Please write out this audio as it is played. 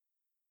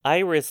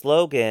Iris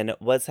Logan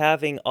was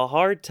having a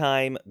hard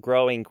time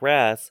growing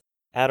grass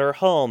at her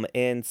home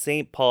in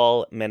St.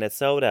 Paul,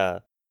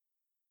 Minnesota.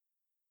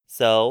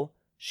 So,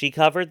 she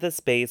covered the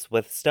space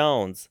with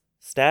stones,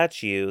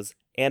 statues,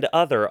 and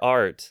other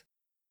art.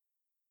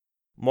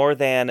 More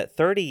than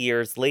 30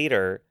 years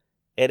later,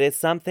 it is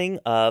something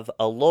of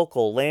a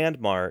local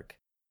landmark.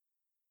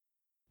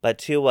 But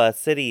to a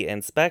city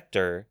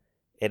inspector,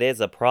 it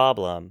is a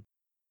problem.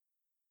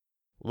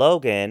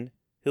 Logan,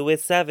 who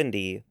is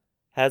 70,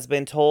 has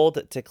been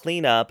told to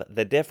clean up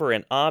the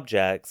different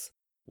objects,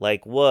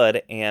 like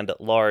wood and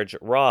large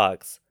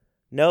rocks,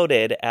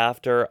 noted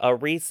after a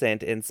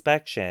recent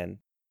inspection.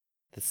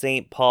 The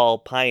St. Paul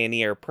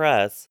Pioneer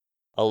Press,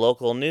 a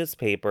local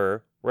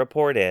newspaper,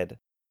 reported.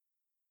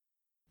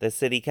 The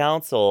City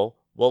Council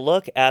will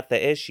look at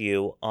the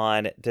issue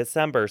on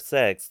December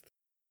 6th.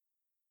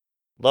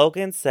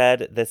 Logan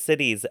said the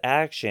city's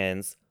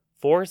actions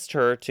forced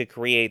her to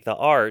create the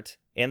art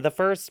in the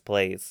first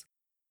place.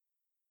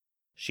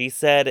 She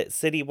said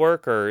city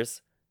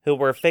workers, who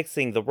were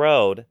fixing the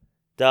road,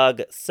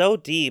 dug so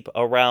deep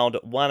around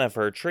one of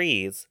her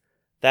trees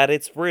that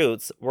its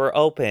roots were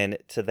open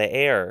to the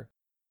air.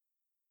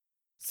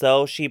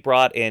 So she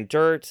brought in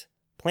dirt,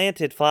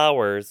 planted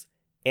flowers,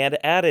 and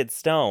added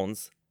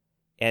stones,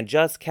 and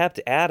just kept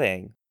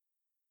adding.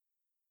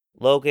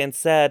 Logan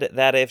said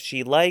that if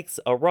she likes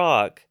a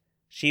rock,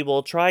 she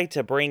will try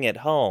to bring it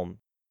home.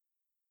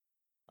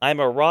 "I'm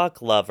a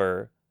rock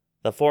lover,"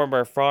 the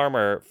former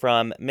farmer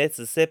from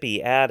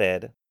Mississippi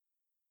added.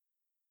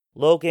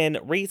 Logan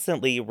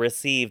recently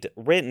received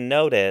written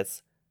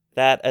notice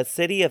that a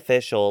city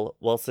official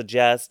will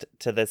suggest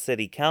to the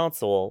city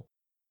council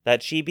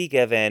that she be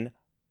given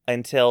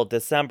until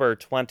December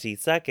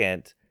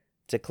 22nd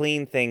to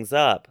clean things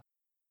up.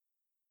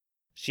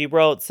 She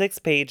wrote 6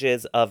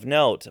 pages of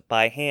note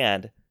by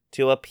hand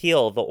to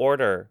appeal the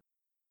order.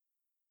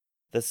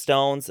 "The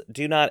stones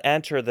do not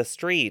enter the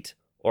street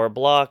or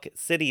block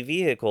city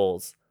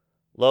vehicles,"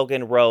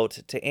 Logan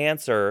wrote to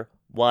answer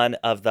one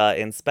of the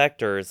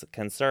inspector's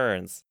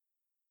concerns.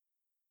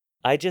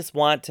 "I just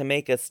want to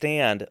make a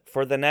stand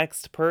for the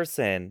next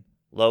person,"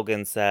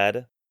 Logan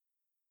said.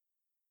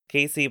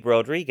 Casey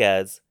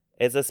Rodriguez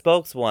is a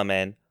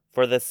spokeswoman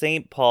for the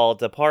St. Paul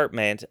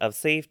Department of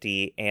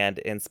Safety and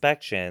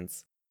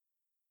Inspections.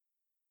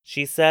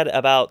 She said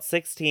about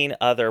 16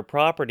 other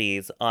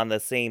properties on the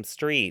same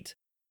street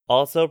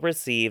also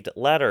received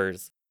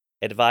letters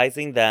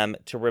advising them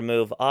to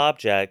remove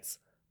objects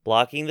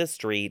blocking the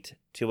street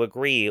to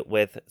agree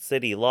with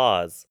city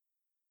laws.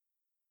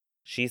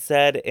 She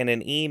said in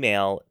an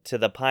email to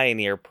the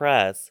Pioneer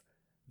Press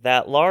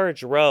that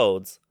large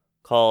roads,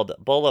 called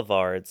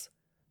boulevards,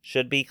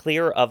 should be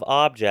clear of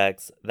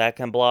objects that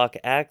can block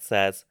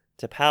access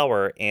to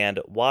power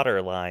and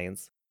water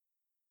lines.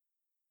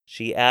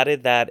 She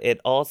added that it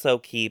also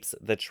keeps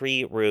the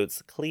tree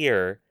roots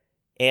clear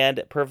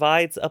and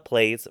provides a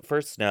place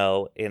for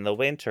snow in the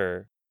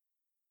winter.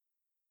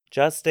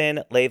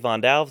 Justin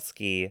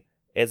Lewandowski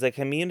is a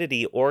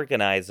community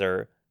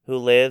organizer who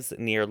lives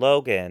near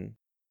Logan.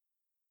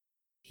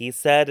 He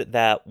said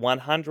that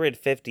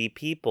 150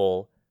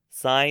 people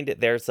signed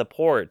their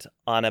support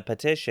on a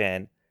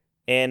petition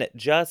in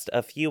just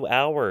a few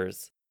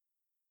hours.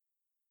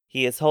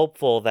 He is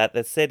hopeful that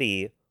the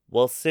city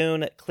will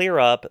soon clear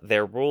up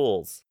their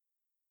rules.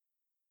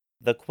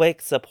 "The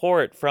quick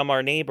support from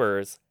our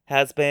neighbors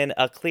has been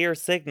a clear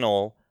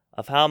signal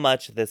of how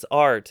much this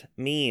art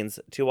means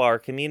to our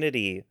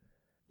community,"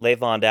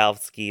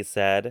 Lewandowski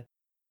said.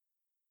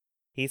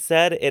 He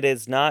said it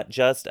is not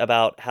just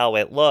about how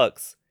it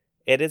looks,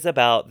 it is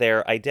about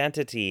their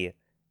identity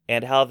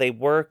and how they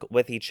work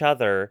with each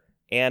other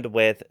and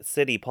with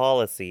city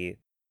policy.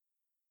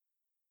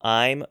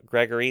 I'm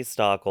Gregory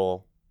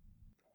Stockel.